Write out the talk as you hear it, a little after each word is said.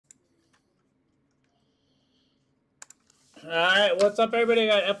Alright, what's up, everybody?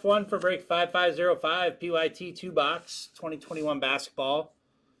 I got F1 for break 5505, PYT 2 box, 2021 basketball.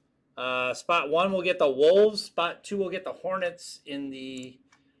 Spot 1 will get the Wolves. Spot 2 will get the Hornets in the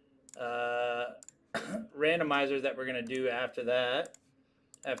randomizers that we're going to do after that,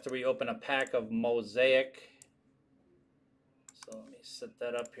 after we open a pack of Mosaic. So let me set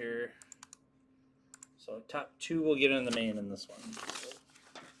that up here. So top 2 will get in the main in this one. So,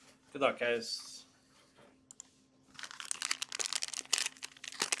 good luck, guys.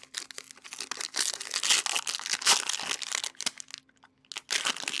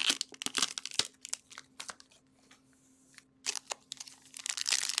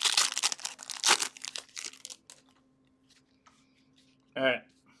 All right.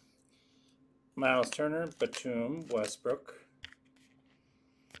 Miles Turner, Batum, Westbrook,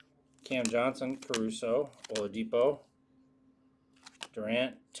 Cam Johnson, Caruso, Oladipo,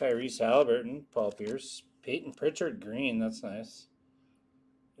 Durant, Tyrese Halliburton, Paul Pierce, Peyton Pritchard, Green. That's nice.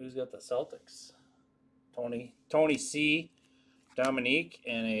 Who's got the Celtics? Tony C, Dominique,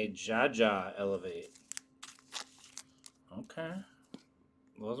 and a Jaja Elevate. Okay.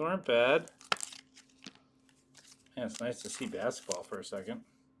 Those weren't bad. Man, it's nice to see basketball for a second.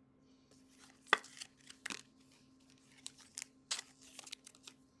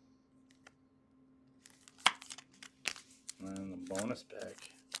 And the bonus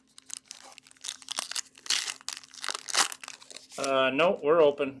pack. No, we're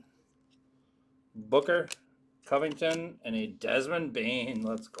open. Booker, Covington, and a Desmond Bane.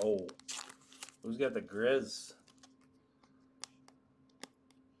 Let's go. Who's got the Grizz?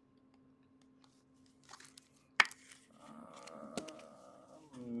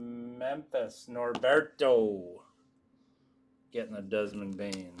 Memphis, Norberto. Getting a Desmond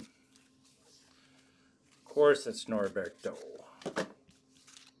Bane. Of course it's Norberto.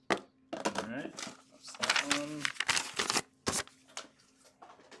 Alright, that's that one.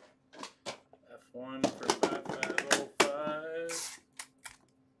 F1 for 5505.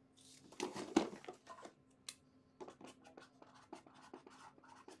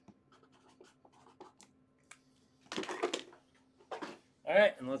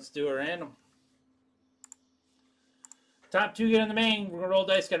 Alright, and let's do a random. Top 2 get in the main. We're going to roll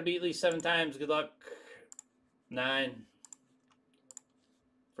dice. Got to beat at least 7 times. Good luck. 9.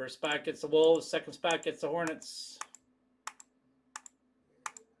 First spot gets the Wolves. Second spot gets the Hornets.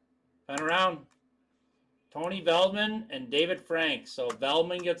 Final round. Tony Veldman and David Frank. So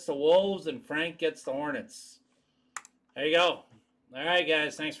Veldman gets the Wolves and Frank gets the Hornets. There you go. All right,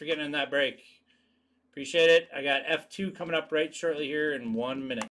 guys. Thanks for getting in that break. Appreciate it. I got F2 coming up right shortly here in 1 minute.